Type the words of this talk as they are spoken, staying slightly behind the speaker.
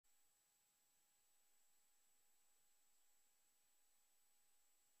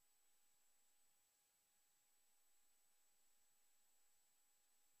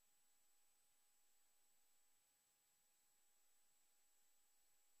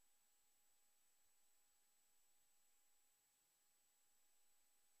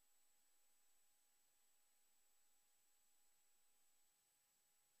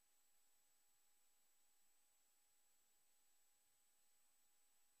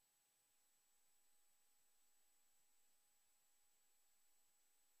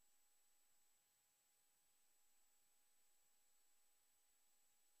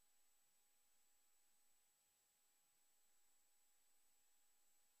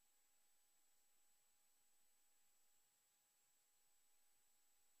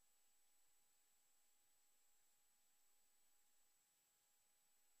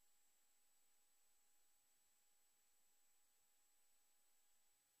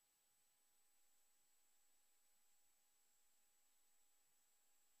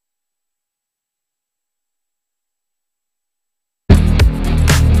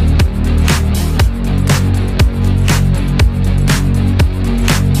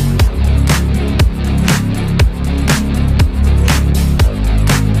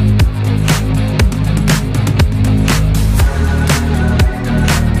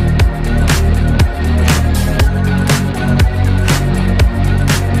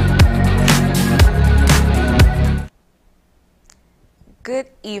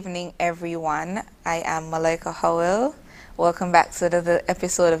evening, everyone. I am Malaika Howell. Welcome back to the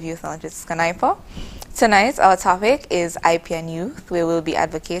episode of Youth Lounge with SKNYPA. Tonight, our topic is IP and youth, where we'll be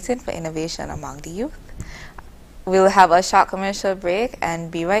advocating for innovation among the youth. We'll have a short commercial break and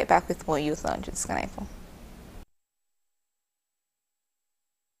be right back with more Youth Lounge with SKNYPA.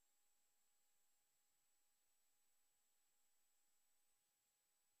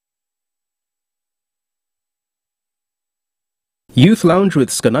 Youth Lounge with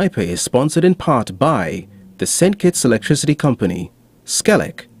SKNYPA is sponsored in part by the St. Kitts Electricity Company,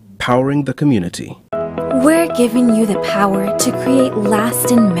 SKNYPA, powering the community. We're giving you the power to create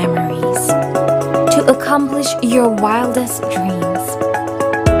lasting memories, to accomplish your wildest dreams,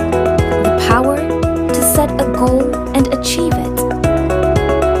 the power to set a goal and achieve it.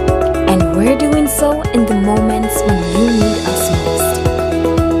 And we're doing so in the moments when you need us most.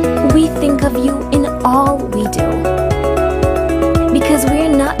 We think of you in all we do. Because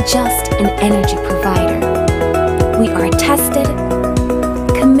we're not just an energy provider. We are tested,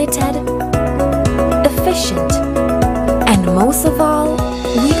 committed, efficient, and most of all,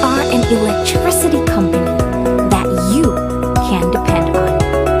 we are an electricity company that you can depend on.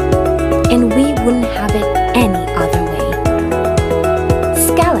 And we wouldn't have it any other way.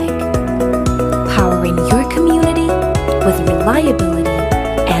 SKNYPA, powering your community with reliability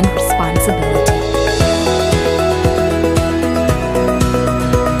and responsibility.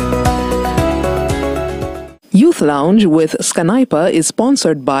 Youth Lounge with SKNYPA is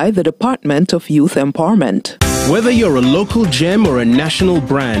sponsored by the Department of Youth Empowerment. Whether you're a local gem or a national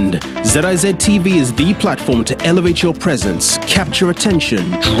brand, ZIZ TV is the platform to elevate your presence, capture attention,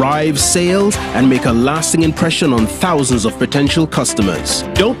 drive sales, and make a lasting impression on thousands of potential customers.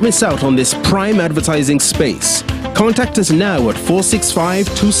 Don't miss out on this prime advertising space. Contact us now at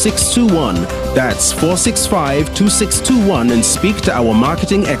 465-2621. That's 465-2621 and speak to our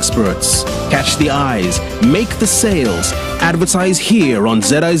marketing experts. Catch the eyes, make the sales, advertise here on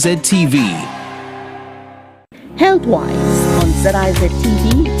ZIZ TV. Healthwise on ZIZ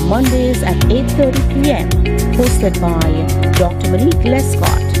TV, Mondays at 8:30 p.m. Hosted by Dr. Malik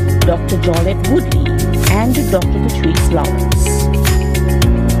Lescott, Dr. Jolette Woodley, and Dr. Patrice Lawrence.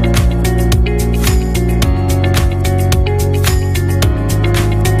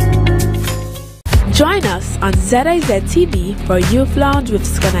 Join us on ZIZ TV for Youth Lounge with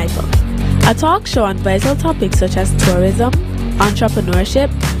SKNYPA, a talk show on vital topics such as tourism, entrepreneurship,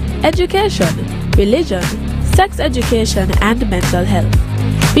 education, religion, sex education, and mental health,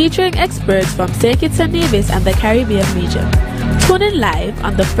 featuring experts from St. Kitts-Nevis and the Caribbean region. Tune in live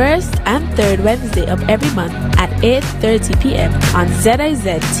on the first and third Wednesday of every month at 8:30 p.m. on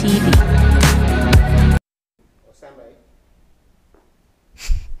ZIZ TV.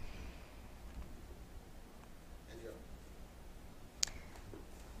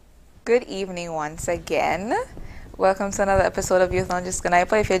 Good evening once again. Welcome to another episode of Youth Lounge with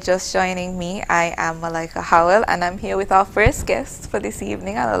SKNYPA. If you're just joining me, I am Malaika Howell, and I'm here with our first guest for this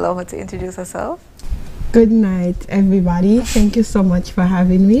evening. I'll allow her to introduce herself. Good night, everybody. Thank you so much for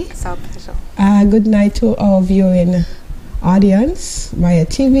having me. It's our pleasure. Good night to our viewing audience via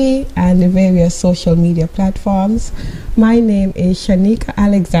TV and the various social media platforms. My name is Shanika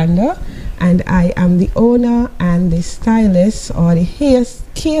Alexander, and I am the owner and the stylist or the hair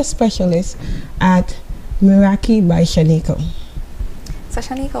specialist at Meraki by Shanika. So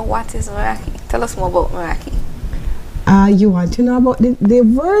Shanika, what is Meraki? Tell us more about Meraki. You want to know about the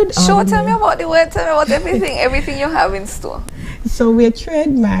word? Sure, tell me about the word, tell me about everything you have in store. So we're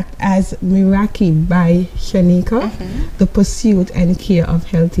trademarked as Meraki by Shanika, the pursuit and care of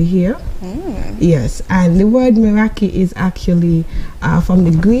healthy hair. Yes, and the word Meraki is actually from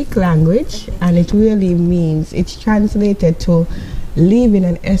the Greek language, and it really means, it's translated to leaving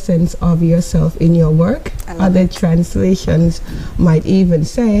an essence of yourself in your work. Other translations might even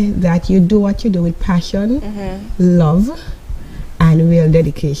say that you do what you do with passion, love, and real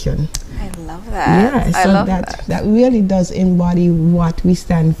dedication. I love that. Yeah, so that really does embody what we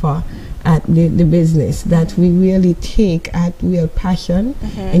stand for at the business, that we really take at real passion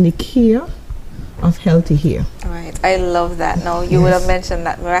in the care of healthy hair. Right, I love that. Now, you would have mentioned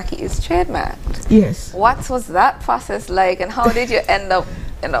that Meraki is trademarked. Yes. What was that process like, and how did you end up,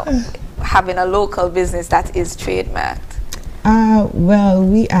 having a local business that is trademarked? Well,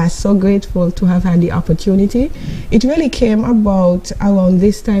 we are so grateful to have had the opportunity. It really came about around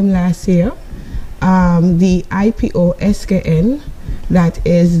this time last year. The IPO SKN, that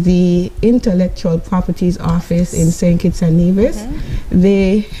is the Intellectual Properties Office in St. Kitts-Nevis,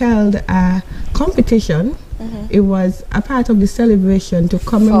 they held a competition. It was a part of the celebration to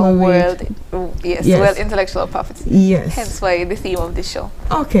commemorate Yes, Yes. well, intellectual property. Yes. Hence why the theme of the show.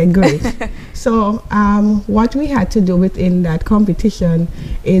 Okay, great. So what we had to do within that competition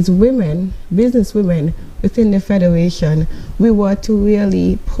is women, business women within the federation, we were to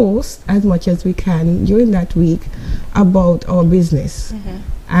really post as much as we can during that week about our business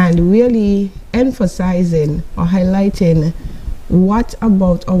and really emphasizing or highlighting what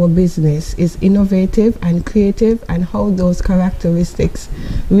about our business is innovative and creative and how those characteristics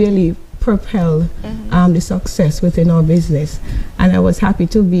really propel the success within our business. And I was happy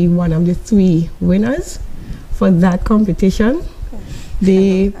to be one of the 3 winners for that competition.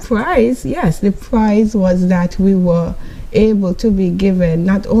 The prize, yes, the prize was that we were able to be given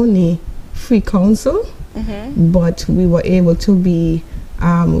not only free counsel, but we were able to be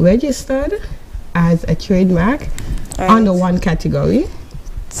registered as a trademark under one category.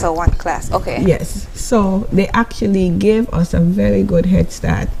 So one class, okay. Yes, so they actually gave us a very good head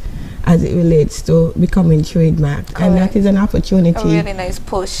start as it relates to becoming trademarked. And that is an opportunity. A really nice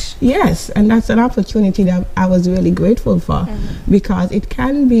push. Yes, and that's an opportunity that I was really grateful for because it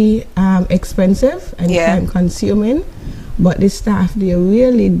can be expensive and time consuming, but the staff, they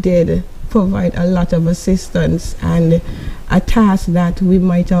really did provide a lot of assistance and a task that we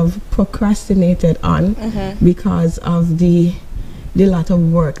might have procrastinated on because of the lot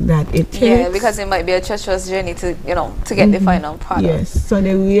of work that it takes. Yeah, because it might be a treacherous journey to, to get the final product. Yes, so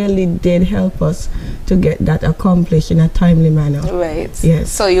they really did help us to get that accomplished in a timely manner. Right. Yes.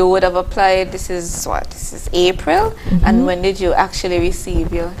 So you would have applied, this is April, and when did you actually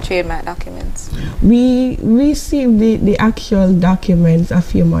receive your trademark documents? We received the actual documents a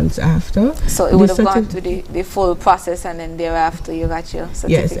few months after. So it would have gone through the full process, and then thereafter you got your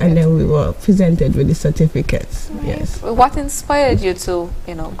certificate. Yes, and then we were presented with the certificates. Right. Yes. What inspired you to,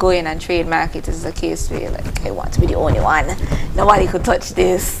 go in and trademark it? Is the case where you're like, I want to be the only one, nobody could touch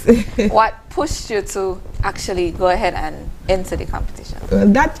this? What pushed you to actually go ahead and enter the competition? Well,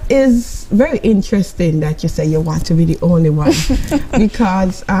 that is very interesting that you say you want to be the only one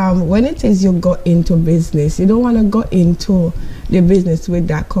because when it is you go into business, you don't want to go into the business with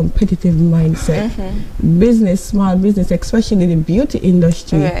that competitive mindset. Business, small business, especially the beauty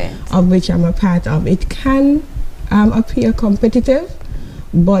industry, of which I'm a part of, it can appear competitive,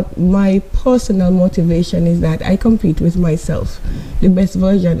 but my personal motivation is that I compete with myself, the best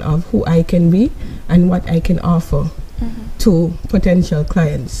version of who I can be and what I can offer to potential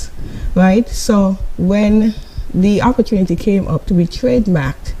clients, right? So when the opportunity came up to be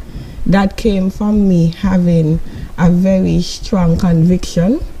trademarked, that came from me having a very strong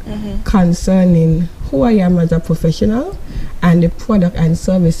conviction concerning who I am as a professional and the product and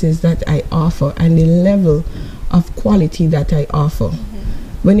services that I offer and the level of quality that I offer.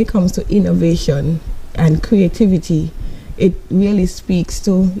 When it comes to innovation and creativity, it really speaks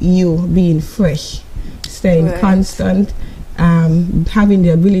to you being fresh, staying constant, having the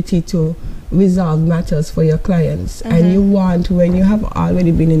ability to resolve matters for your clients. And you want, when you have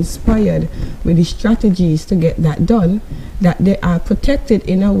already been inspired with the strategies to get that done, that they are protected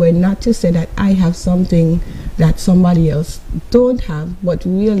in a way, not to say that I have something that somebody else don't have, but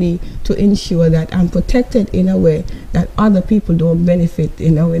really to ensure that I'm protected in a way that other people don't benefit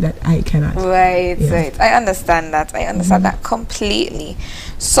in a way that I cannot. Right, right. I understand that. I understand that completely.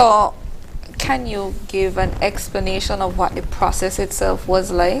 So can you give an explanation of what the process itself was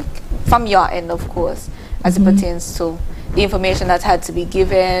like from your end, of course, as it pertains to the information that had to be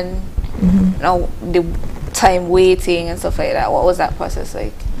given, the time waiting and stuff like that? What was that process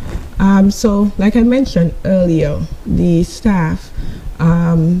like? So like I mentioned earlier, the staff,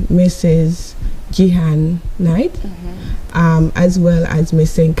 Mrs. Jihan Knight, as well as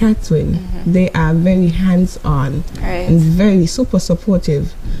Miss St. Catherine, they are very hands-on and very super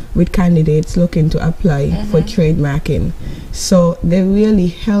supportive with candidates looking to apply for trademarking. So they really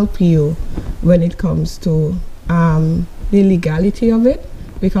help you when it comes to the legality of it,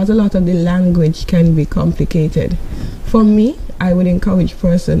 because a lot of the language can be complicated. For me, I would encourage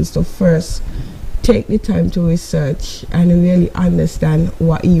persons to first take the time to research and really understand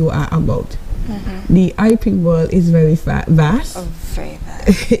what you are about. The IP world is very vast. Oh, very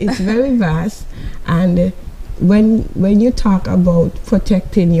vast. It's very vast, and when you talk about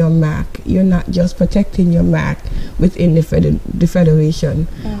protecting your mark, you're not just protecting your mark within the federation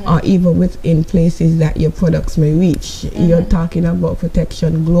or even within places that your products may reach. You're talking about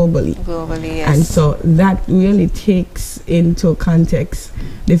protection globally. Globally, yes. And so that really takes into context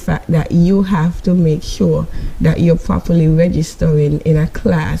the fact that you have to make sure that you're properly registering in a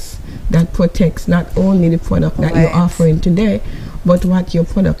class that protects not only the product that you're offering today, but what your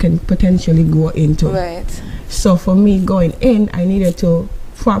product can potentially go into. Right. So for me going in, I needed to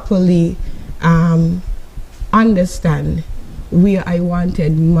properly understand where I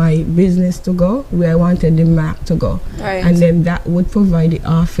wanted my business to go, where I wanted the map to go. Right. And then that would provide the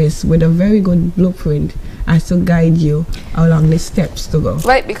office with a very good blueprint as to guide you along the steps to go.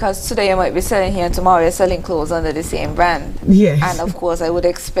 Right, because today you might be selling here and tomorrow you're selling clothes under the same brand. Yes. And of course I would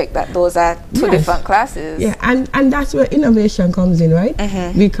expect that those are two different classes. Yeah, and that's where innovation comes in, right?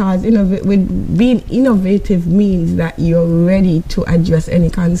 Because with being innovative means that you're ready to address any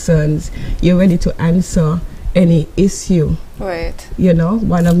concerns, you're ready to answer any issue. Right. You know,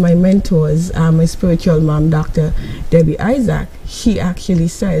 one of my mentors, my spiritual mom, Dr. Debbie Isaac, she actually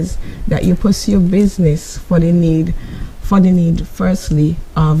says that you pursue business for the need firstly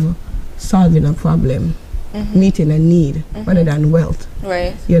of solving a problem, meeting a need rather than wealth.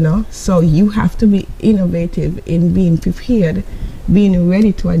 Right. You know, so you have to be innovative in being prepared, being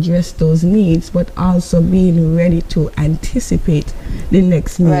ready to address those needs, but also being ready to anticipate the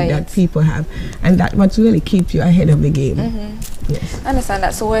next need that people have, and that's what really keeps you ahead of the game. Yes. I understand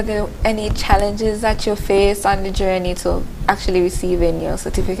that. So were there any challenges that you faced on the journey to actually receiving your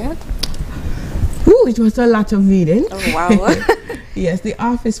certificate? Ooh, it was a lot of reading. Oh, wow. Yes, the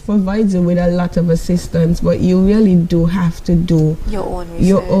office provides you with a lot of assistance, but you really do have to do your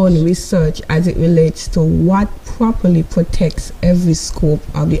own research as it relates to what properly protects every scope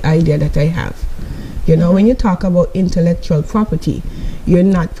of the idea that I have. You know, when you talk about intellectual property, you're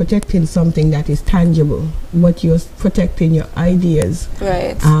not protecting something that is tangible, but you're protecting your ideas,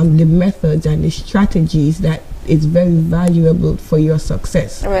 the methods and the strategies that is very valuable for your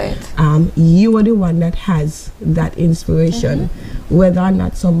success. Right. You are the one that has that inspiration. Whether or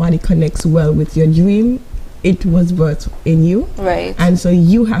not somebody connects well with your dream, it was birthed in you. Right. And so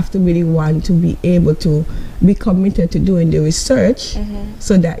you have to be the one to be able to be committed to doing the research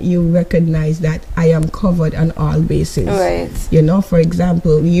so that you recognize that I am covered on all bases. Right. You know, for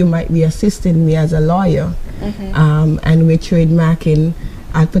example, you might be assisting me as a lawyer and we're trademarking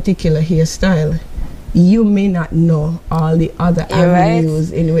a particular hairstyle. You may not know all the other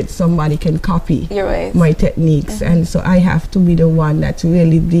avenues in which somebody can copy my techniques. And so I have to be the one that's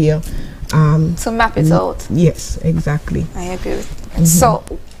really there to map it out. Yes, exactly. I agree with you. So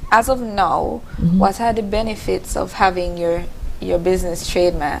as of now, what are the benefits of having your business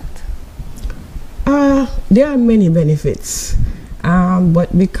trademarked? There are many benefits,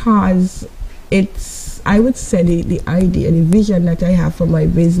 but because it's, I would say the idea, the vision that I have for my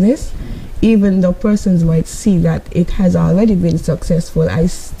business, even though persons might see that it has already been successful, I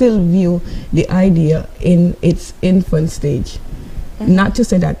still view the idea in its infant stage. Not to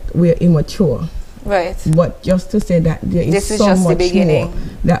say that we're immature, but just to say that there is so much more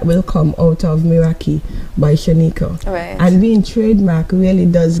that will come out of Meraki by Shanika. And being trademark really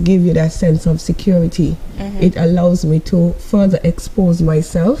does give you that sense of security. It allows me to further expose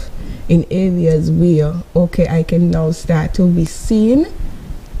myself in areas where, okay, I can now start to be seen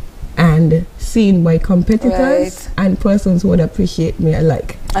and seen by competitors and persons who would appreciate me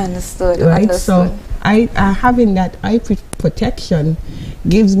alike. Understood. So having that IP protection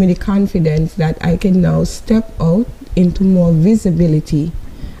gives me the confidence that I can now step out into more visibility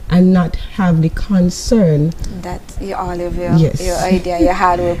and not have the concern that all of your idea, your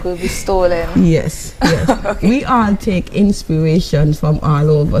hard work will be stolen. Yes. We all take inspiration from all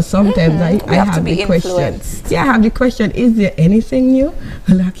over. Sometimes I have the question. Yeah, I have the question, is there anything new?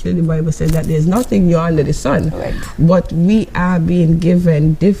 Well, actually the Bible says that there's nothing new under the sun. But we are being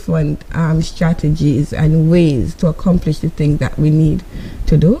given different strategies and ways to accomplish the things that we need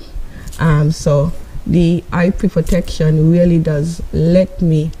to do. So the IP protection really does let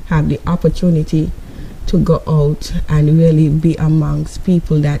me have the opportunity to go out and really be amongst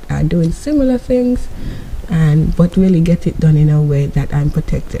people that are doing similar things, but really get it done in a way that I'm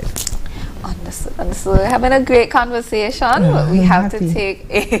protected. Understood. We're having a great conversation, but we have to take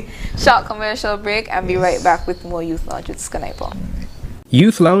a short commercial break and be right back with more Youth Lounge with SKNYPA.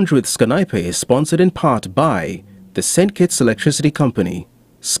 Youth Lounge with SKNYPA is sponsored in part by the St. Kitts Electricity Company,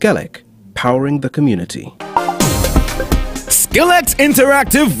 SKELEC, powering the community. SKELEC's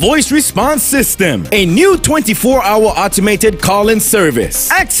Interactive Voice Response System, a new 24-hour automated call-in service.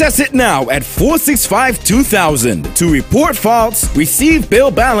 Access it now at 465-2000 to report faults, receive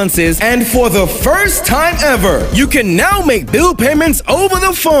bill balances, and for the first time ever, you can now make bill payments over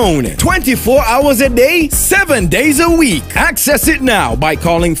the phone 24 hours a day, 7 days a week. Access it now by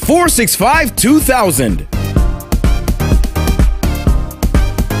calling 465-2000.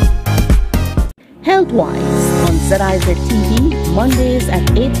 Healthwise on ZIZ TV, Mondays at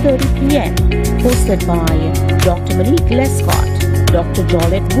 8:30 p.m. Hosted by Dr. Monique Lescott, Dr.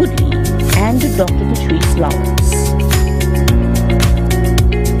 Jolette Woodley, and Dr. Patrice Lawrence.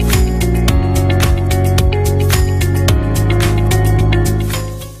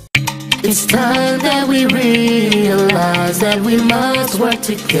 It's time that we realize that we must work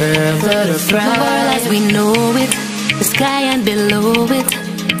together to thrive. The world as we know it, the sky and below it.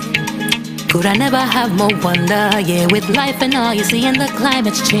 Could I never have more wonder? Yeah, with life and all you see and the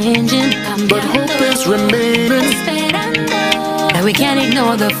climate's changing, but hope is remaining. And we can't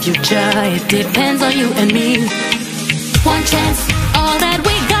ignore the future. It depends on you and me. One chance, all that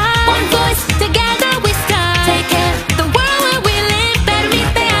we got. One voice, together we start. Take care, the world where we live.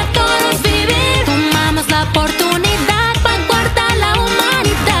 Permite a todos vivir. Tomamos la oportunidad para guardar la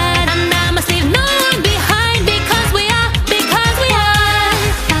humanidad. And I must leave no one behind because we are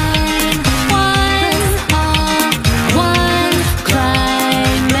one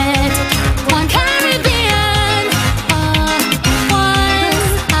climate, one Caribbean. One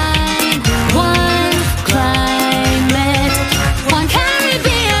climate, one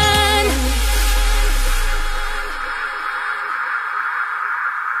Caribbean.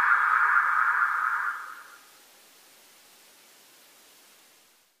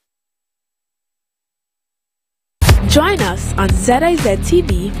 Join us on ZIZ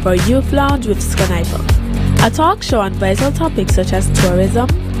TV for Youth Lounge with SKNYPA, a talk show on vital topics such as tourism,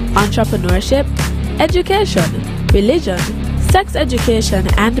 entrepreneurship, education, religion, sex education,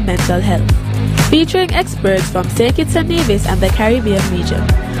 and mental health. Featuring experts from Kitts-Nevis and the Caribbean region.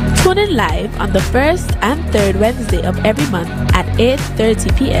 Tune in live on the first and third Wednesday of every month at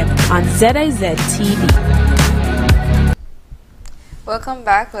 8:30 p.m. on ZIZ TV. Welcome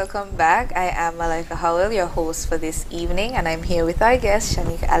back. I am Malaika Howell, your host for this evening, and I'm here with our guest,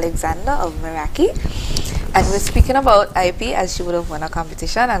 Shanika Alexander of Meraki. And we're speaking about IP, as she would have won a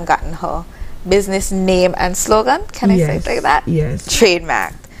competition and gotten her business name and slogan. Can I say it like that? Yes.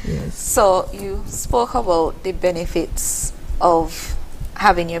 Trademarked. Yes. So you spoke about the benefits of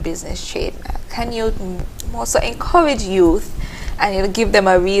having your business trademarked. Can you also encourage youth and give them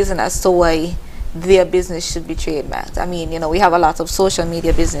a reason as to why their business should be trademarked? I mean, we have a lot of social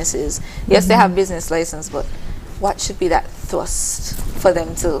media businesses. Yes, they have business license, but what should be that thrust for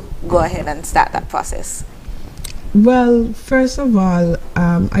them to go ahead and start that process? Well, first of all,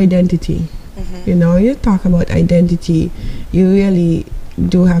 identity. You talk about identity, you really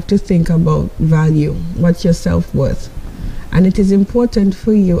do have to think about value. What's your self-worth? And it is important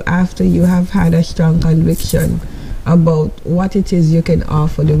for you, after you have had a strong conviction about what it is you can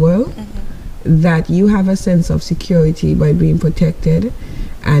offer the world, that you have a sense of security by being protected,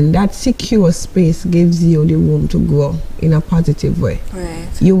 and that secure space gives you the room to grow in a positive way. Right.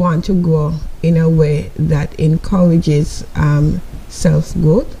 You want to grow in a way that encourages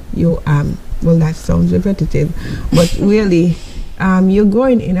self-growth. Well, that sounds repetitive, but really you're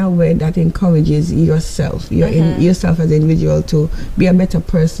growing in a way that encourages yourself, yourself as an individual, to be a better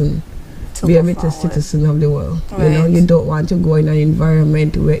person, be a better citizen of the world. Right. You don't want to go in an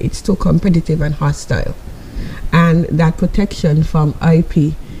environment where it's too competitive and hostile. And that protection from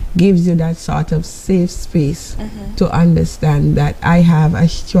IP gives you that sort of safe space to understand that I have a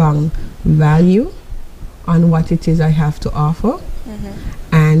strong value on what it is I have to offer,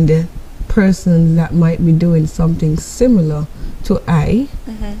 and persons that might be doing something similar to I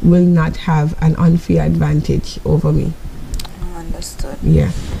will not have an unfair advantage over me. Understood.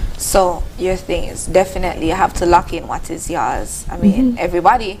 Yeah. So your thing is definitely you have to lock in what is yours. I mean,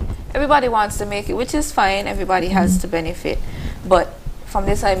 everybody wants to make it, which is fine. Everybody has to benefit, but from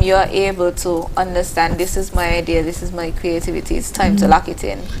this time you're able to understand, this is my idea, this is my creativity, it's time to lock it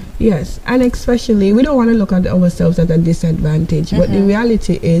in. Yes, and especially we don't want to look at ourselves at a disadvantage, but the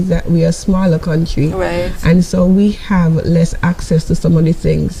reality is that we are a smaller country, right? And so we have less access to some of the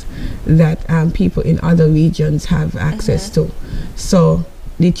things that people in other regions have access to. So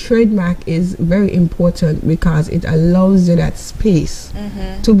the trademark is very important because it allows you that space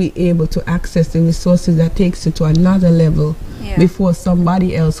to be able to access the resources that takes you to another level before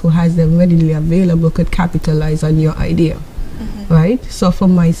somebody else who has them readily available could capitalize on your idea. Right? So for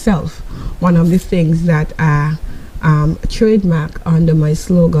myself, one of the things that I trademark under my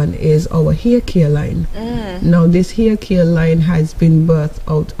slogan is our hair care line. Now this hair care line has been birthed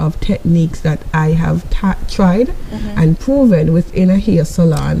out of techniques that I have tried and proven within a hair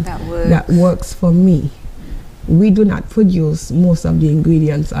salon that works for me. We do not produce most of the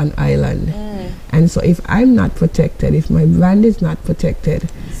ingredients on island, and so if I'm not protected, if my brand is not protected,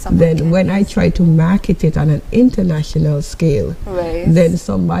 then when I try to market it on an international scale, then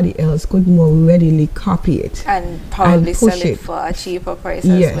somebody else could more readily copy it and probably sell it for a cheaper price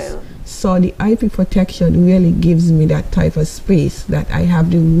as well. So the IP protection really gives me that type of space that I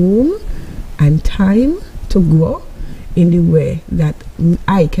have the room and time to grow in the way that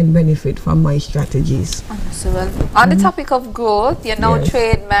I can benefit from my strategies. So, on the topic of growth, you're now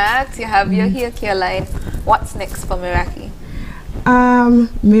trademarked, you have your hair care line. What's next for Meraki?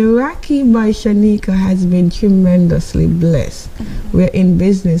 Meraki by Shanika has been tremendously blessed. We're in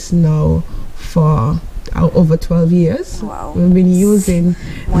business now for over 12 years. Wow. We've been using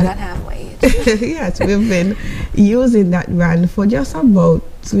more than halfway. Yes, we've been using that brand for just about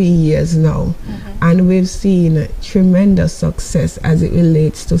 3 years now, and we've seen tremendous success as it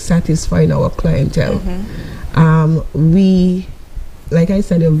relates to satisfying our clientele. We, like I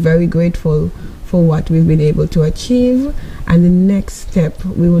said, are very grateful for what we've been able to achieve, and the next step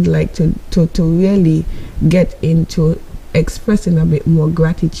we would like to really get into expressing a bit more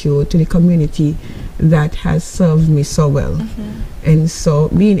gratitude to the community that has served me so well. And so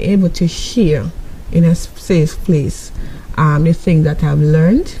being able to share in a safe place the thing that I've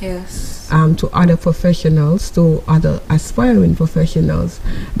learned to other professionals, to other aspiring professionals,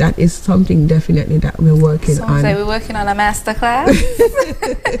 that is something definitely that we're working on. Sounds like we're working on a masterclass.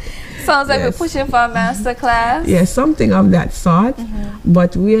 Sounds like we're pushing for a masterclass. Yes, something of that sort.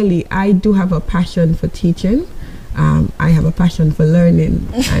 But really, I do have a passion for teaching. I have a passion for learning,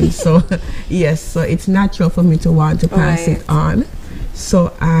 and so yes, so it's natural for me to want to pass it on.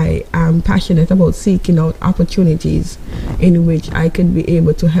 So I am passionate about seeking out opportunities in which I could be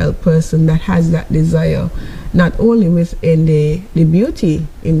able to help person that has that desire, not only within the beauty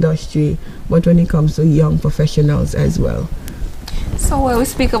industry, but when it comes to young professionals as well. So when we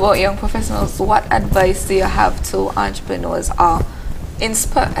speak about young professionals, what advice do you have to entrepreneurs or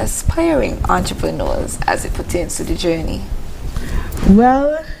aspiring entrepreneurs as it pertains to the journey?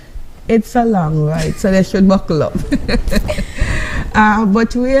 Well, it's a long ride, so they should buckle up.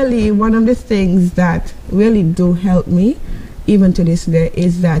 But really, one of the things that really do help me, even to this day,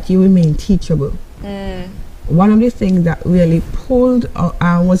 is that you remain teachable. One of the things that really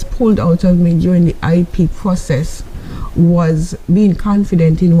was pulled out of me during the IP process was being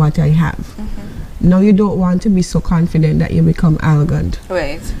confident in what I have. Now, you don't want to be so confident that you become arrogant.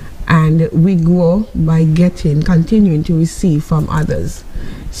 Right. And we grow by continuing to receive from others.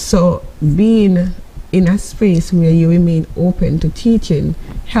 So being in a space where you remain open to teaching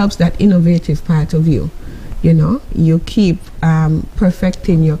helps that innovative part of you. You know, you keep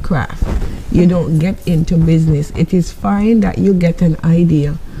perfecting your craft. You don't get into business. It is fine that you get an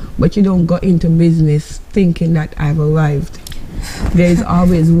idea, but you don't go into business thinking that I've arrived. There's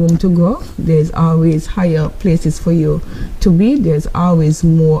always room to grow. There's always higher places for you to be. There's always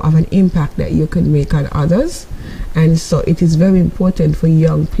more of an impact that you can make on others. And so it is very important for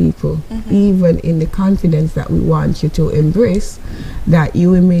young people, even in the confidence that we want you to embrace, that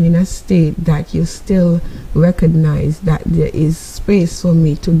you remain in a state that you still recognize that there is space for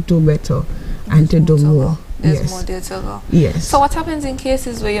me to do better and to do more. There's more there to go. Yes. So what happens in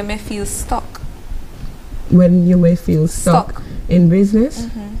cases where you may feel stuck? When you may feel stuck in business?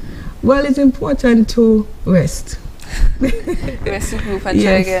 Well, it's important to rest. Rest, regroup, and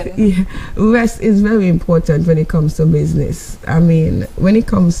try again. Yeah. Rest is very important when it comes to business. I mean, when it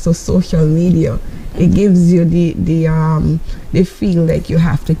comes to social media, it gives you the feel like you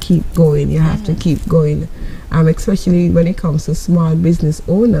have to keep going. You have to keep going. Especially when it comes to small business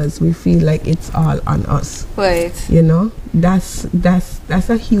owners, we feel like it's all on us. Right. You know, that's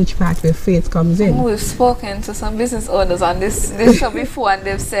a huge part where faith comes in. We've spoken to some business owners on this show before, and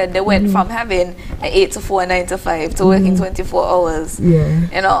they've said they went from having an 8 to 4, 9 to 5 to working 24 hours. Yeah.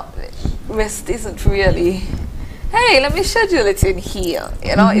 You know, rest isn't really, hey, let me schedule it in here.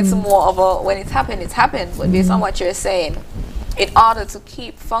 You know, it's more of a, when it's happened, it's happened. But based on what you're saying, in order to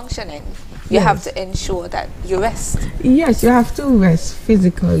keep functioning, you have to ensure that you rest. Yes, you have to rest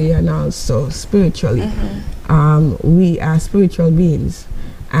physically and also spiritually. We are spiritual beings,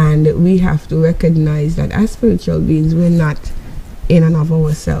 and we have to recognize that as spiritual beings, we're not in and of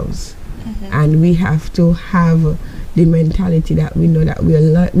ourselves. And we have to have the mentality that we know that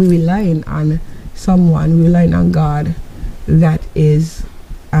we're relying on someone, we're relying on God that is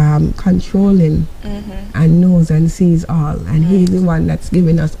controlling and knows and sees all, and He's the one that's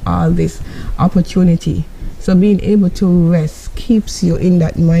giving us all this opportunity. So being able to rest keeps you in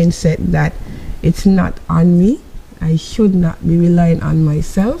that mindset that it's not on me, I should not be relying on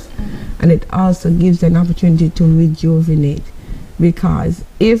myself, and it also gives an opportunity to rejuvenate, because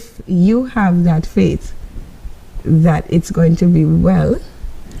if you have that faith that it's going to be well,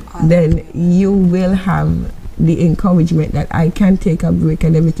 then you will have the encouragement that I can take a break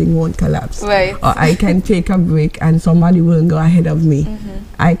and everything won't collapse. Right. Or I can take a break and somebody will go ahead of me.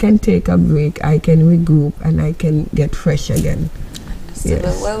 I can take a break, I can regroup, and I can get fresh again.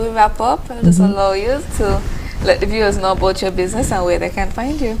 Yes. Well, we wrap up. I'll just allow you to Let the viewers know about your business and where they can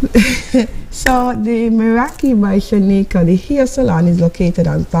find you. So the Meraki by Shanika, the hair salon, is located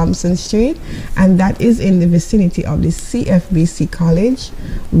on Thompson Street, and that is in the vicinity of the CFBC College.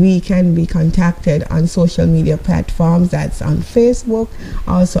 We can be contacted on social media platforms. That's on Facebook,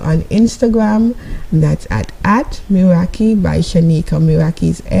 also on Instagram. That's at Meraki by Shanika. Meraki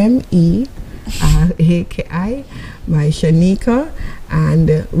is MERAKI by Shanika,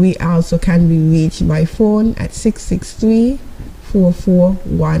 and we also can be reached by phone at 663-4411.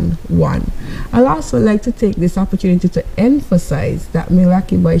 I'd also like to take this opportunity to emphasize that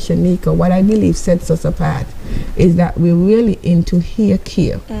Meraki by Shanika, what I believe sets us apart is that we're really into hair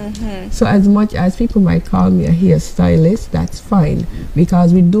care. So as much as people might call me a hairstylist, that's fine,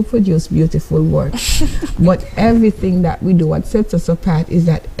 because we do produce beautiful work. But everything that we do, what sets us apart is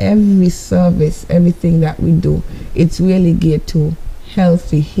that every service, everything that we do, it's really geared to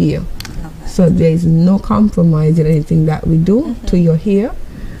healthy hair. So there is no compromise in anything that we do to your hair,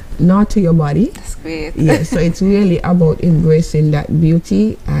 not to your body. That's great. Yes, so it's really about embracing that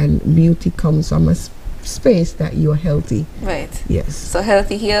beauty, and beauty comes from a space that you're healthy. Right. Yes. So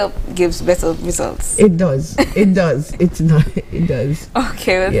healthy hair gives better results. It does. It does. It does.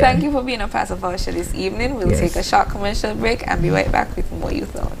 Okay, well, thank you for being a part of our show this evening. We'll take a short commercial break and be right back with more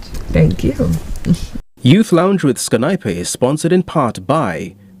Youth Lounge. Thank you. Youth Lounge with SKNYPA is sponsored in part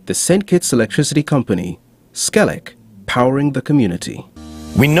by the St. Kitts Electricity Company, SKELEC, powering the community.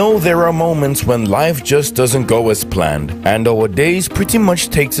 We know there are moments when life just doesn't go as planned, and our days pretty much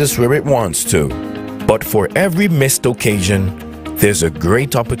takes us where it wants to. But for every missed occasion, there's a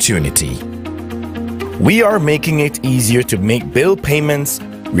great opportunity. We are making it easier to make bill payments,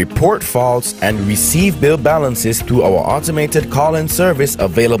 report faults, and receive bill balances through our automated call-in service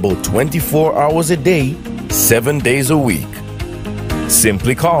available 24 hours a day, 7 days a week.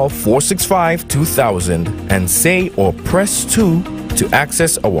 Simply call 465-2000 and say or press 2 to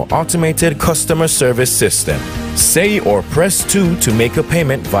access our automated customer service system. Say or press 2 to make a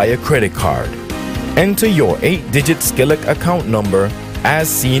payment via credit card. Enter your 8-digit SKELEC account number as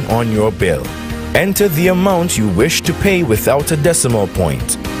seen on your bill. Enter the amount you wish to pay without a decimal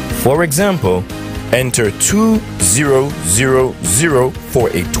point. For example, enter 2000 for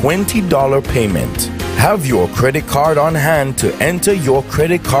a $20 payment. Have your credit card on hand to enter your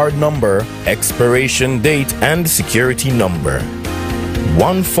credit card number, expiration date, and security number.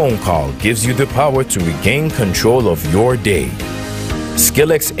 One phone call gives you the power to regain control of your day.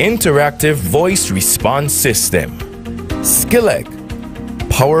 SKELEC's interactive voice response system. SKELEC,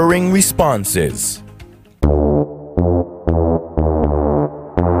 powering responses.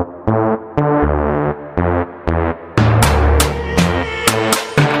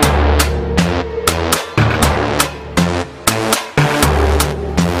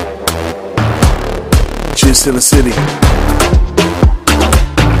 Cheers to the city.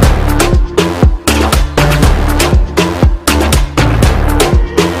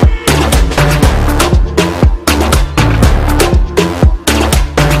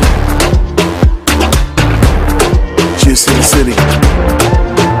 Cheers to the city.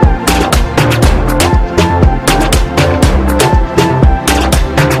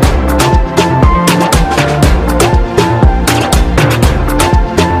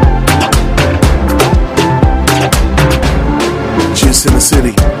 Cheers to the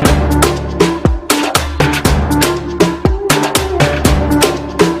city.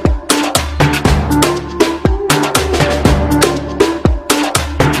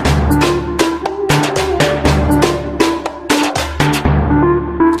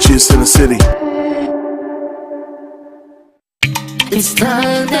 Cheers to the city. It's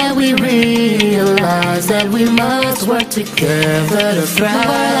time that we realize that we must work together to thrive. The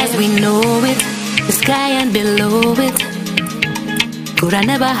world as we know it, the sky and below it. Could I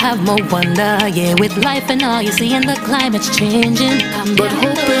never have more wonder? Yeah, with life and all you see and the climate's changing. But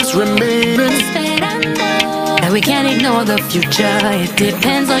hope is remaining. And we can't ignore the future. It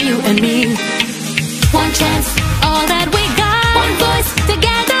depends on you and me. One chance, all that we got. One voice,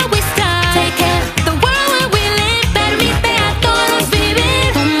 together we start. Take care of the world where we live. Permite a todos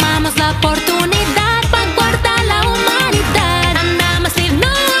vivir. Tomamos la oportunidad para cortar la humanidad. And I must leave no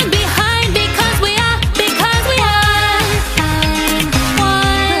one behind because we are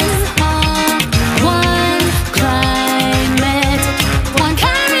one climate, one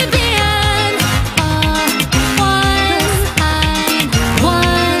Caribbean. One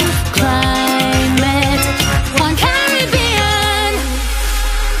climate,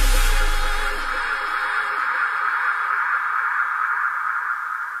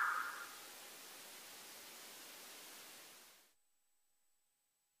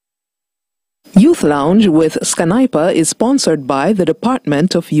 Youth Lounge with SKNYPA is sponsored by the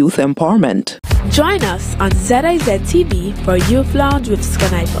Department of Youth Empowerment. Join us on ZIZ TV for Youth Lounge with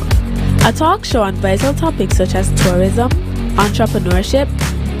SKNYPA, a talk show on vital topics such as tourism, entrepreneurship,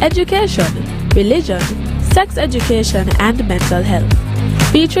 education, religion, sex education, and mental health,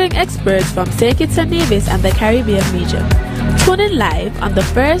 featuring experts from Kitts-Nevis and the Caribbean region. Tune in live on the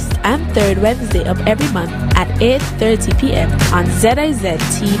first and third Wednesday of every month at 8:30 p.m. on ZIZ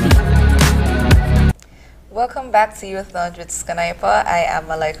TV. Welcome back to Youth Lounge with SKNYPA. I am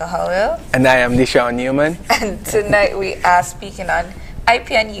Malika Howell. And I am Nishan Newman. And tonight we are speaking on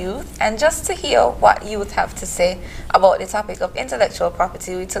IP and youth. And just to hear what youth have to say about the topic of intellectual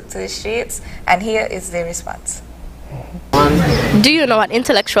property, we took to the streets, and here is their response. Do you know what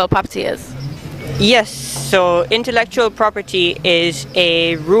intellectual property is? Yes, so intellectual property is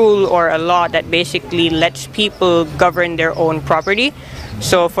a rule or a law that basically lets people govern their own property.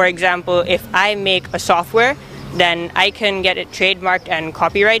 So for example, if I make a software, then I can get it trademarked and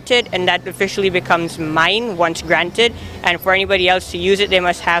copyrighted, and that officially becomes mine once granted. And for anybody else to use it, they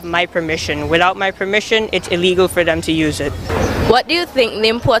must have my permission. Without my permission, it's illegal for them to use it. What do you think the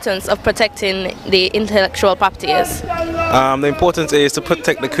importance of protecting the intellectual property is? The importance is to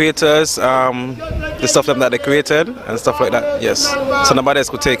protect the creators, the stuff that they created and stuff like that. Yes, so nobody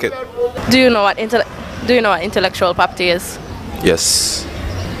else could take it. Do you know what intellectual property is? Yes.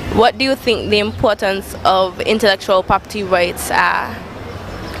 What do you think the importance of intellectual property rights are?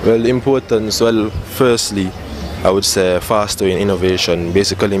 Well, the importance, firstly, I would say fostering innovation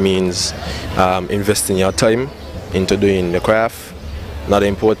basically means investing your time into doing the craft. Another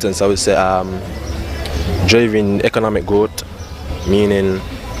importance, I would say, driving economic growth, meaning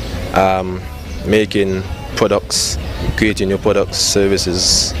making products, creating new products,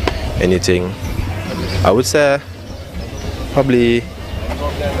 services, anything. I would say probably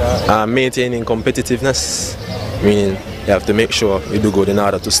maintaining competitiveness, meaning you have to make sure you do good in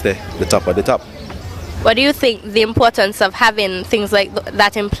order to stay the top of the top. What do you think the importance of having things like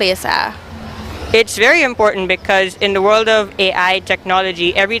that in place are? It's very important because in the world of AI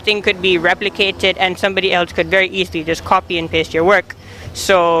technology, everything could be replicated and somebody else could very easily just copy and paste your work.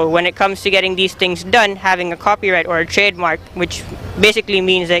 So when it comes to getting these things done, having a copyright or a trademark, which basically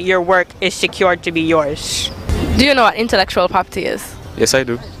means that your work is secured to be yours. Do you know what intellectual property is? Yes, I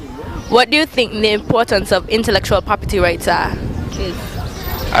do. What do you think the importance of intellectual property rights are?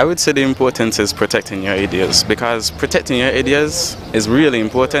 I would say the importance is protecting your ideas, because protecting your ideas is really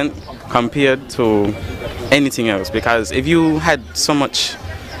important compared to anything else. Because if you had so much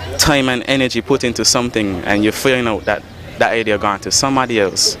time and energy put into something and you're figuring out that that idea gone to somebody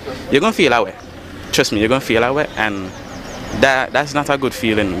else, you're going to feel that way. Trust me, you're going to feel that way, and that's not a good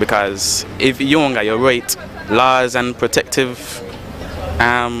feeling, because if you don't got your right laws and protective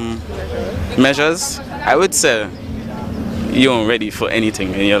measures, I would say you aren't ready for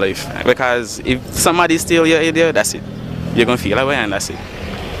anything in your life, because if somebody steals your idea, that's it. You're going to feel that way, and that's it.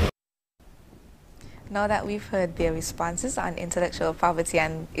 Now that we've heard their responses on intellectual property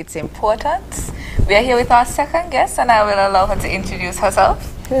and its importance, we are here with our second guest, and I will allow her to introduce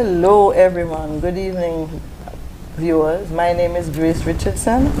herself. Hello everyone, good evening viewers. My name is Grace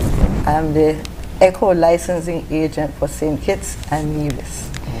Richardson. I'm the Echo licensing agent for St. Kitts-Nevis.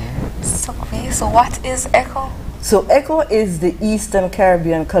 So what is Echo? So Echo is the Eastern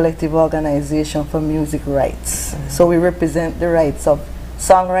Caribbean Collective Organization for Music Rights. So we represent the rights of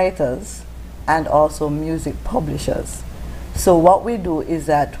songwriters and also music publishers. So what we do is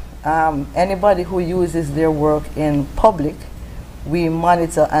that anybody who uses their work in public, we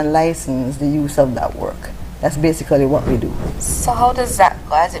monitor and license the use of that work. That's basically what we do. So how does that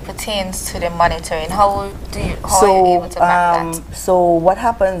go as it pertains to the monitoring? How are you able to map that? So what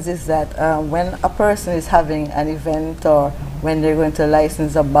happens is that when a person is having an event, or when they're going to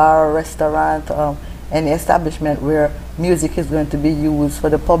license a bar or restaurant or any establishment where music is going to be used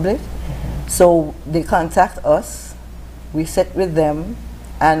for the public, so they contact us, we sit with them,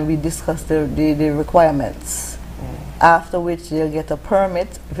 and we discuss the requirements. After which they'll get a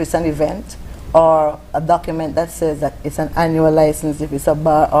permit if it's an event, or a document that says that it's an annual license if it's a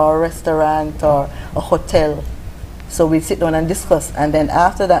bar or a restaurant or a hotel. So we sit down and discuss, and then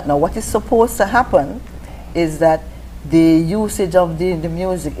after that, now what is supposed to happen is that the usage of the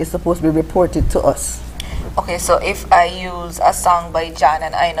music is supposed to be reported to us. Okay, so if I use a song by John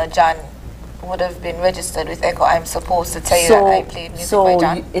and I know John would have been registered with Echo, I'm supposed to tell you that I played music by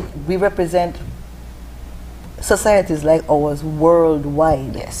John? We represent societies like ours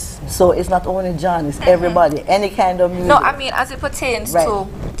worldwide. Yes. So it's not only John, it's everybody, any kind of music. No, I mean as it pertains to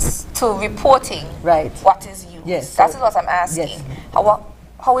reporting right. what is used. Yes. That's what I'm asking. Yes.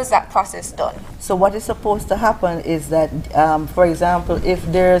 how is that process done? So what is supposed to happen is that, for example, if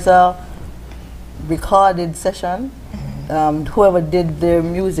there's a recorded session, whoever did the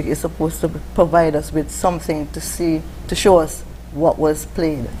music is supposed to provide us with something to see, to show us what was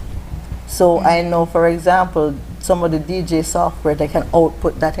played. So I know, for example, some of the DJ software that can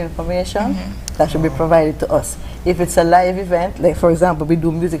output that information, that should be provided to us. If it's a live event, like for example, we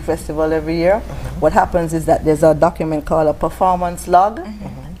do music festival every year, what happens is that there's a document called a performance log,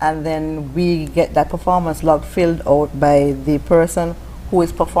 and then we get that performance log filled out by the person who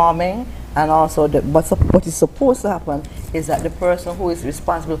is performing, and also what is supposed to happen is that the person who is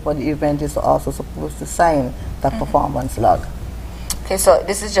responsible for the event is also supposed to sign that performance log. Okay, so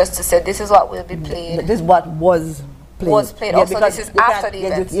this is just to say this is what will be played. This is what was played. Was played. Also, this is after the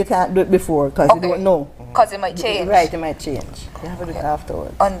event. You can't do it before because you don't know. Because it might change. Right, it might change. You have to do it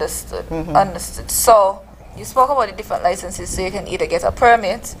afterwards. Understood. Understood. So you spoke about the different licenses. So you can either get a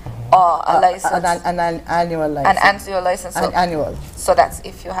permit or a license. An annual license. An annual license. An annual. So that's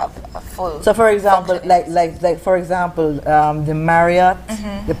if you have a full. So for example, like for example, the Marriott,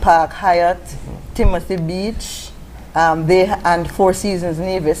 the Park Hyatt, Timothy Beach, and Four Seasons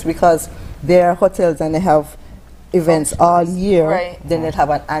Nevis, because they're hotels and they have events all year, then they'll have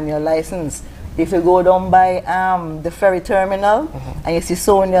an annual license. If you go down by the ferry terminal and you see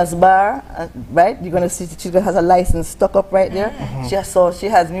Sonia's bar, right, you're going to see she has a license stuck up right there. She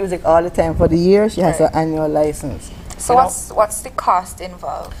has music all the time for the year. She has an annual license. So what's the cost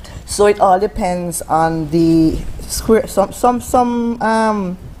involved? So it all depends on the square. Some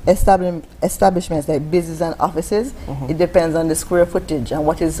establishments like business and offices, it depends on the square footage and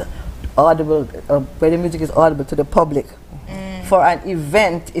what is audible, where the music is audible to the public. For an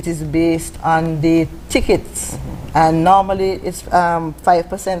event, it is based on the tickets, and normally it's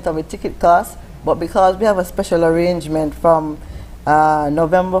 5% of the ticket cost, but because we have a special arrangement from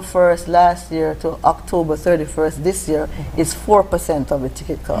November 1st last year to October 31st this year, it's 4% of the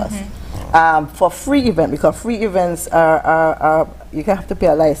ticket cost. For free event, because free events are you have to pay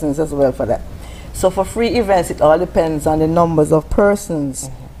a license as well for that. So for free events, it all depends on the numbers of persons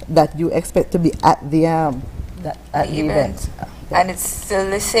that you expect to be at the event. And it's still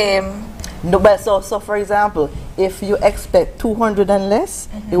the same? No, but so for example, if you expect 200 and less,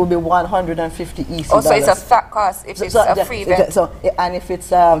 it will be 150 EC dollars. So it's a flat cost if it's a free event. And if it's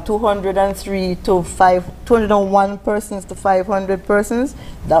 203 to 201 persons to 500 persons,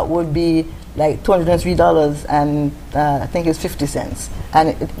 that would be like $203 and I think it's 50 cents, and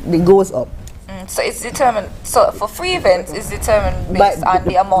it goes up. So it's determined. So for free events, it's determined based on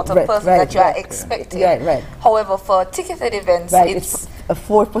the amount of persons that you are expecting. However, for ticketed events, it's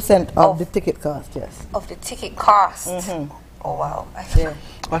 4% of the ticket cost. Yes. Of the ticket cost. Oh wow.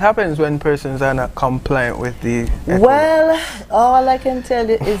 What happens when persons are not compliant with the? Well, all I can tell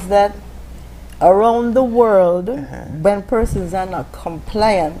you is that around the world, when persons are not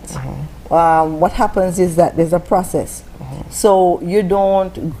compliant, what happens is that there's a process. So you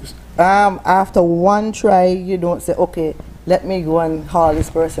don't. After one try, you don't say, okay, let me go and haul this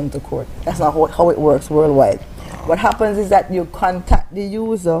person to court. That's not how it works worldwide. What happens is that you contact the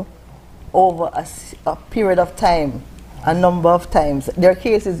user over a period of time, a number of times. There are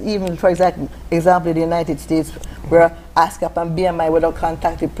cases, even for example in the United States, where ASCAP and BMI would have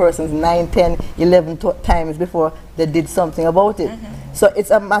contacted persons 9, 10, 11 times before they did something about it. So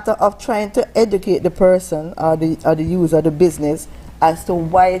it's a matter of trying to educate the person or the user, the business, as to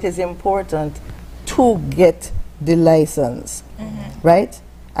why it is important to get the license, right?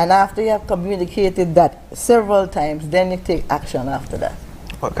 And after you have communicated that several times, then you take action after that.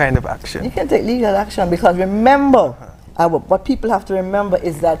 What kind of action? You can take legal action, because remember, what people have to remember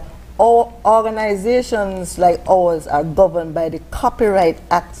is that all organizations like ours are governed by the copyright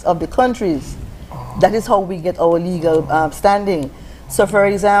acts of the countries. That is how we get our legal standing. So for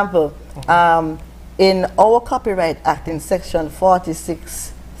example, in our Copyright Act, in section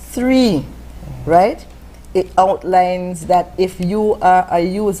 46(3), right, it outlines that if you are a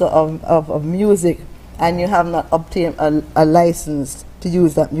user of music and you have not obtained a license to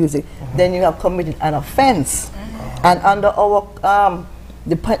use that music, then you have committed an offense. And under our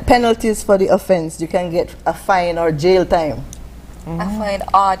the penalties for the offense, you can get a fine or jail time. A fine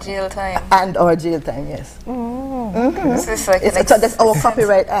or jail time. And or jail time, yes. So that's our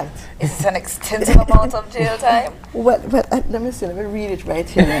Copyright Act. Is it an extensive amount of jail time? Well, let me read it right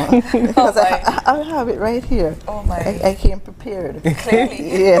here now. Because I have it right here. Oh my. I came prepared. Clearly.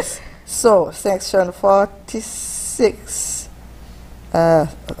 Yes. So, section 46,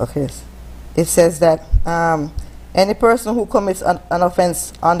 okay, it says that Any person who commits an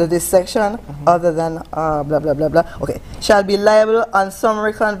offense under this section, other than blah, blah, blah, blah, okay, shall be liable on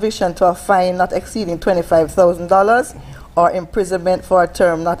summary conviction to a fine not exceeding $25,000 or imprisonment for a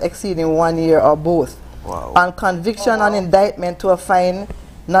term not exceeding 1 year or both. Wow. On conviction on indictment to a fine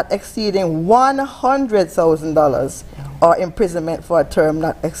not exceeding $100,000 or imprisonment for a term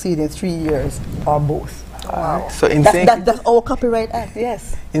not exceeding 3 years or both. Wow. So in that's our Copyright Act,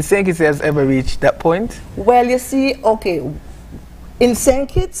 yes. In St. Kitts has ever reached that point? Well, you see, okay, in St.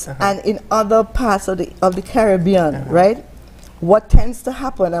 Kitts and in other parts of the Caribbean, right? What tends to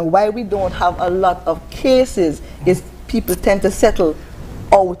happen and why we don't have a lot of cases is people tend to settle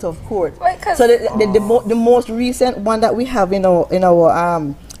out of court. So the most recent one that we have in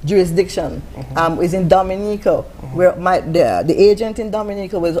our jurisdiction is in Dominica, where the agent in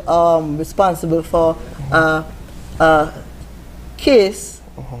Dominica was responsible for a case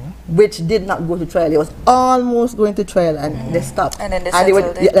which did not go to trial. It was almost going to trial, and they stopped. And then they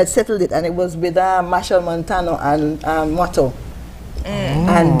settled it, and it was with Marshall Montano and Motto.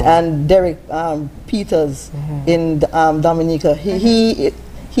 And Derek Peters in Dominica. He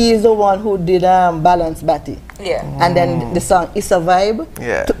is the one who did Balance Batty. Yeah. And then the song It's a Vibe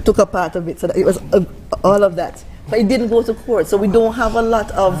took a part of it. So that it was all of that. But it didn't go to court. So we don't have a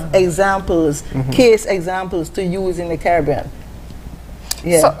lot of examples, case examples to use in the Caribbean.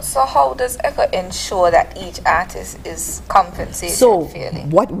 Yeah. So how does ECHO ensure that each artist is compensated fairly?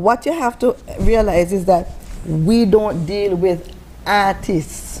 What you have to realize is that we don't deal with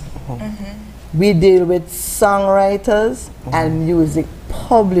artists. We deal with songwriters and music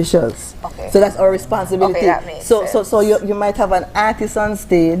publishers. So that's our responsibility. Okay, that makes so sense. so you might have an artist on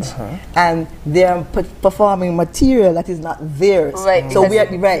stage and they're performing material that is not theirs. Right. So we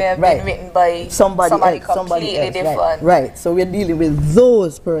are may have been written by somebody completely different. Right. So we're dealing with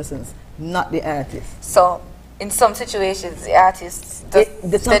those persons, not the artists. So in some situations, the artists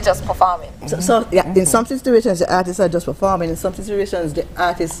they're just performing. So yeah, in some situations the artists are just performing. In some situations the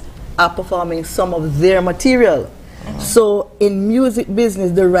artists are performing some of their material. So in music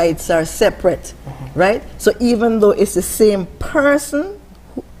business the rights are separate, right? So even though it's the same person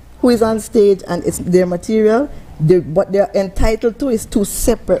who is on stage and it's their material, what they're entitled to is two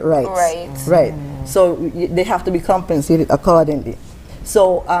separate rights. Right. So they have to be compensated accordingly.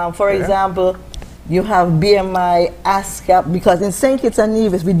 So for example, you have BMI, ASCAP, because in St. Kitts and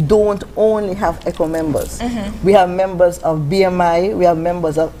Nevis we don't only have ECHO members. We have members of BMI, we have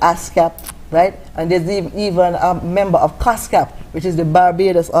members of ASCAP, right? And there's even a member of COSCAP, which is the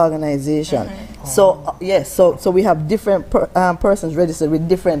Barbados organization. So yes, so we have different persons registered with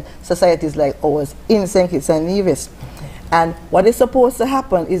different societies like ours in St. Kitts and Nevis. And what is supposed to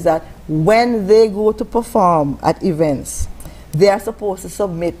happen is that when they go to perform at events, they are supposed to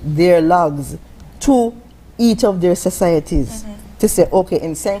submit their logs to each of their societies to say, okay,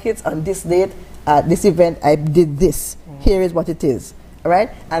 in St. Kitts on this date, this event, I did this. Here is what it is,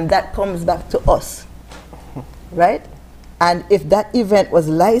 right? And that comes back to us, right? And if that event was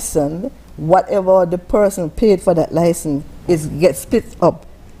licensed, whatever the person paid for that license gets split up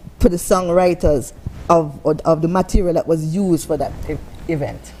to the songwriters of the material that was used for that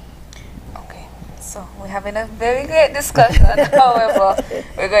event. So we're having a very great discussion. However,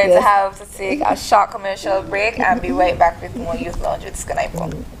 we're going to have to take a short commercial break and be right back with more Youth Lounge with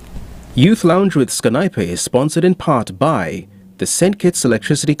SKNYPA. Youth Lounge with SKNYPA is sponsored in part by the St. Kitts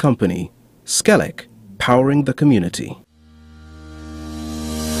Electricity Company, SKELEC, powering the community.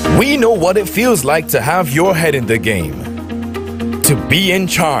 We know what it feels like to have your head in the game, to be in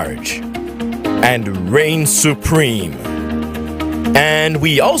charge, and reign supreme. And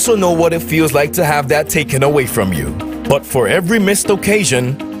we also know what it feels like to have that taken away from you. But for every missed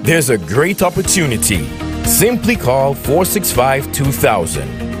occasion, there's a great opportunity. Simply call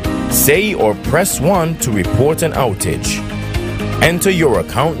 465-2000. Say or press 1 to report an outage. Enter your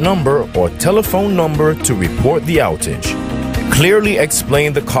account number or telephone number to report the outage. Clearly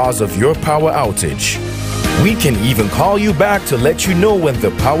explain the cause of your power outage. We can even call you back to let you know when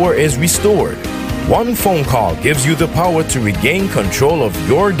the power is restored. One phone call gives you the power to regain control of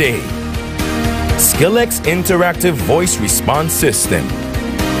your day. SKELEC's interactive voice response system.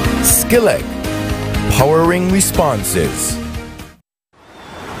 SKELEC, powering responses.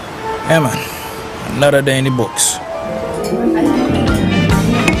 Yeah, man. Another day in the books.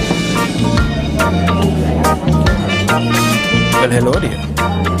 Well, hello there.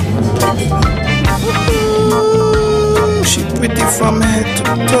 She pretty from head to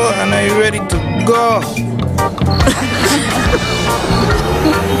toe, and are you ready to go?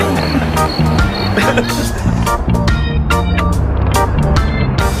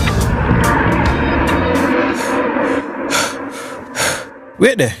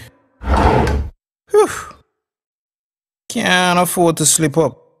 Wait there. Whew. Can't afford to slip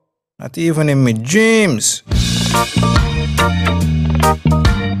up. Not even in my dreams.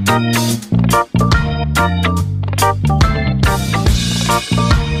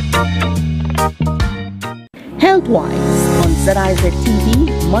 Healthwise on ZIZ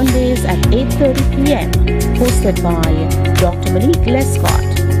TV, Mondays at 8:30 p.m. Hosted by Dr. Monique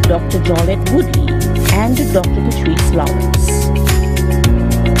Lescott, Dr. Jolette Woodley, and Dr. Patrice Lawrence.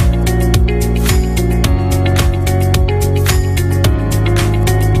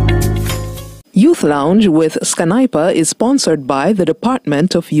 Youth Lounge with SKNYPA is sponsored by the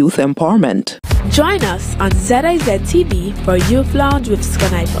Department of Youth Empowerment. Join us on ZIZ TV for Youth Lounge with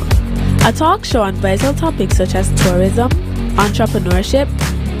SKNYPA, a talk show on vital topics such as tourism, entrepreneurship,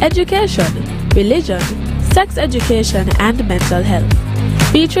 education, religion, sex education, and mental health.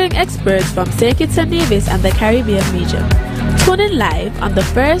 Featuring experts from St. Kitts-Nevis and the Caribbean region. Tune in live on the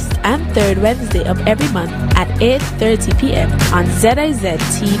first and third Wednesday of every month at 8:30 p.m. on ZIZ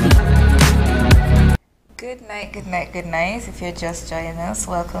TV. Good night, good night, good night. If you're just joining us,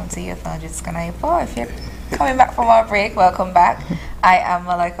 welcome to Youth Lounge with SKNYPA. If you're coming back from our break, welcome back. I am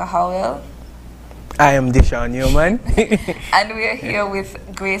Malika Howell. I am Deshaun Newman. And we're here with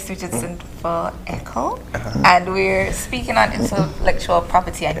Grace Richardson for ECHO. And we're speaking on intellectual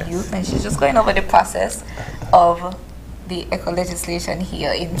property and youth. And she's just going over the process of the ECHO legislation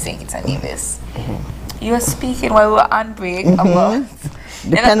here in St. Kitts-Nevis. You were speaking while we were on break about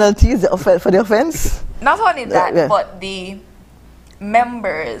the penalties for the offense. Not only that, but the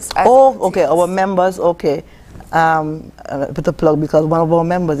members. Okay, our members, okay. Put a plug because one of our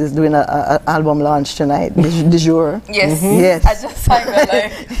members is doing an album launch tonight, de jour. Yes, yes. I just saw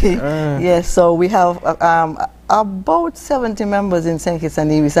it. Yes, so we have about 70 members in St.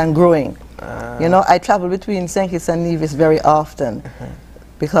 Kitts-Nevis and growing. You know, I travel between St. Kitts-Nevis very often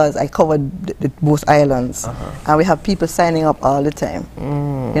because I covered both islands, and we have people signing up all the time.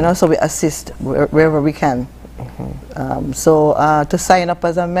 You know, so we assist wherever we can. So to sign up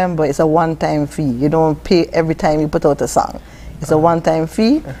as a member, it's a one-time fee. You don't pay every time you put out a song. It's a one-time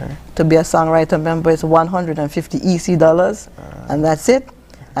fee. To be a songwriter member, it's 150 EC dollars, and that's it.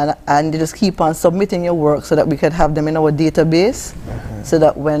 And you just keep on submitting your work so that we can have them in our database, so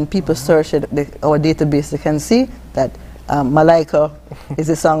that when people search it, our database, they can see that Malika is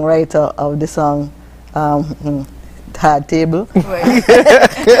the songwriter of the song Hard Table. Right.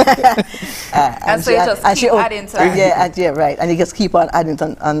 And so you just keep adding to it. Yeah, right. And you just keep on adding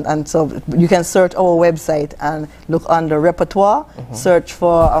to, and so you can search our website and look under repertoire, search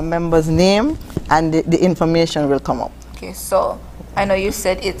for a member's name, and the information will come up. Okay, so I know you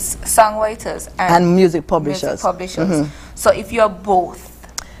said it's songwriters and music publishers. So if you're both,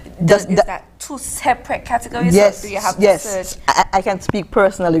 is that two separate categories? Yes, or do you have to search? I can speak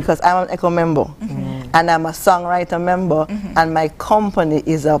personally because I'm an ECHO member, and I'm a songwriter member, and my company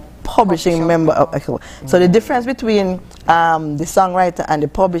is a publishing member of ECHO. So the difference between the songwriter and the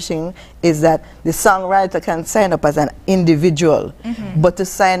publishing is that the songwriter can sign up as an individual, but to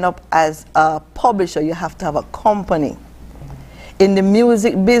sign up as a publisher, you have to have a company. In the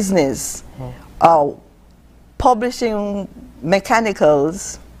music business, publishing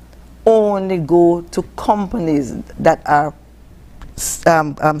mechanicals only go to companies that are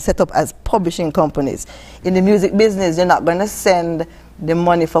set up as publishing companies. In the music business, you're not going to send the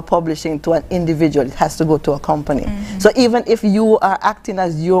money for publishing to an individual. It has to go to a company. So even if you are acting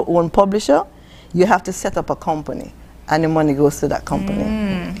as your own publisher, you have to set up a company, and the money goes to that company.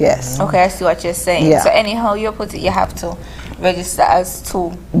 Yes. Okay, I see what you're saying. Yeah. So anyhow you put it, you have to register as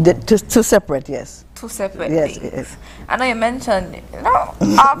two. Two separate, yes. Two separate things. Yes. I know you mentioned,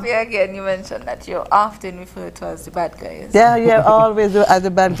 off here again, you mentioned that you're often referred to as the bad guys. Yeah, always as the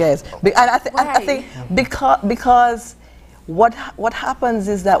bad guys. And I think because what happens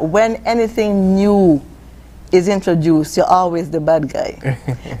is that when anything new is introduced, you're always the bad guy.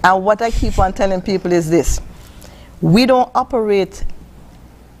 And what I keep on telling people is this: we don't operate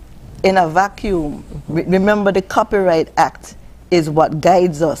in a vacuum. Remember, the Copyright Act is what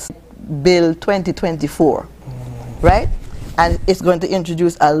guides us. Bill 2024, right? And it's going to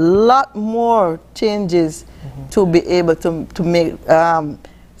introduce a lot more changes to be able to make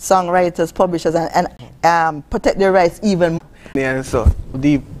songwriters, publishers, and protect their rights even more. Yeah, so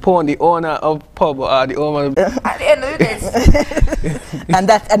the owner of pub or the owner at the end of the day. and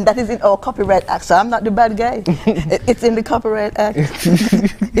that is in our Copyright Act. So I'm not the bad guy. It's in the Copyright Act.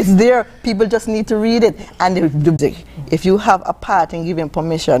 It's there. People just need to read it. And if you have a part in giving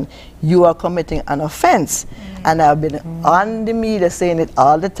permission, you are committing an offense. And I've been on the media saying it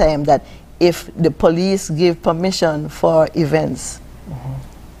all the time that if the police give permission for events,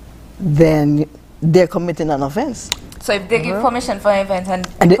 then they're committing an offense. So if they give permission for an event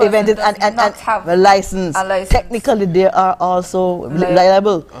and the event does have a license, technically they are also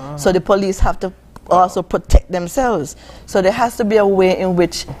liable. So the police have to also protect themselves. So there has to be a way in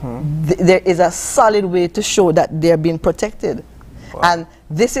which there is a solid way to show that they're being protected. And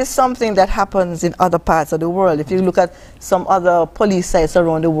this is something that happens in other parts of the world. If you look at some other police sites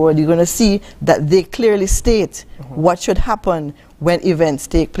around the world, you're going to see that they clearly state what should happen when events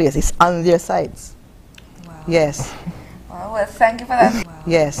take place. It's on their sites. Wow. Yes. Well, thank you for that.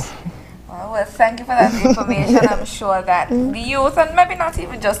 Yes. Well, thank you for that information. I'm sure that the youth, and maybe not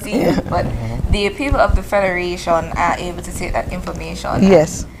even just the youth, but the people of the Federation are able to take that information.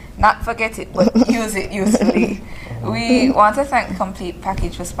 Yes. Not forget it, but use it usefully. We want to thank Complete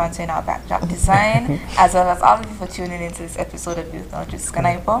Package for sponsoring our backdrop design, as well as all of you for tuning into this episode of Youth Knowledge with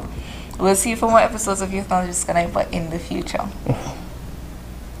SKNYPA. We'll see you for more episodes of Youth Knowledge with SKNYPA in the future.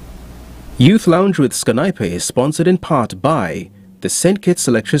 Youth Lounge with SKNYPA is sponsored in part by the St. Kitts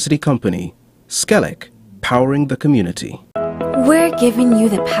Electricity Company, SKELEC, powering the community. We're giving you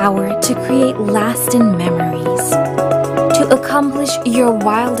the power to create lasting memories, to accomplish your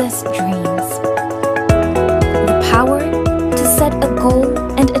wildest dreams, the power to set a goal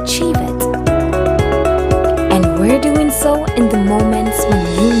and achieve it. And we're doing so in the moments when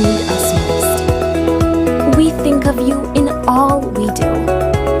you need us most. We think of you in all we do,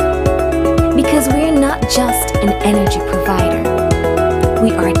 because we're not just an energy provider.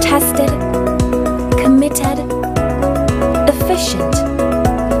 We are tested, committed, efficient,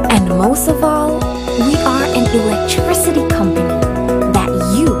 and most of all, we are an electricity company that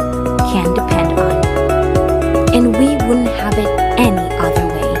you can depend on. And we wouldn't have it any other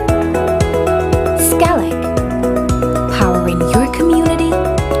way. SKELEC, powering your community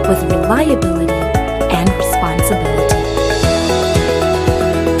with reliability and responsibility.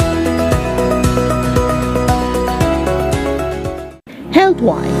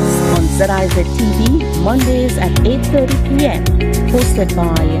 Healthwise on ZIZ TV, Mondays at 8:30 p.m. Hosted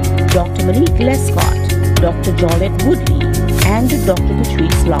by Dr. Malik Lescott, Dr. Jolette Woodley, and Dr.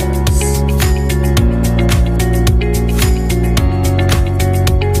 Patrice Lawrence.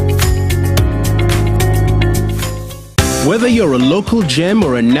 Whether you're a local gem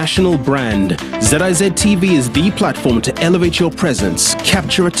or a national brand, ZIZ TV is the platform to elevate your presence,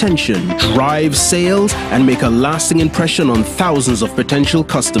 capture attention, drive sales, and make a lasting impression on thousands of potential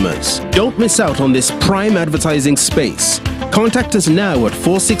customers. Don't miss out on this prime advertising space. Contact us now at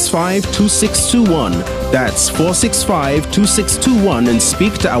 465-2621. That's 465-2621 and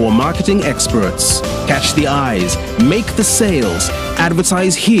speak to our marketing experts. Catch the eyes, make the sales,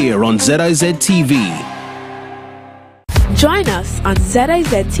 advertise here on ZIZ TV. Join us on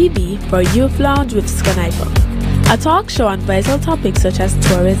ZIZ TV for Youth Lounge with SKNYPA, a talk show on vital topics such as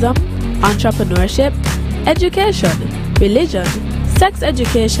tourism, entrepreneurship, education, religion, sex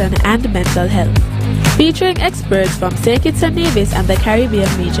education, and mental health, featuring experts from St. Kitts-Nevis and the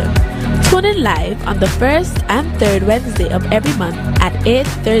Caribbean region. Tune in live on the first and third Wednesday of every month at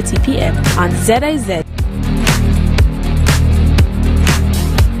 8:30 p.m. on ZIZ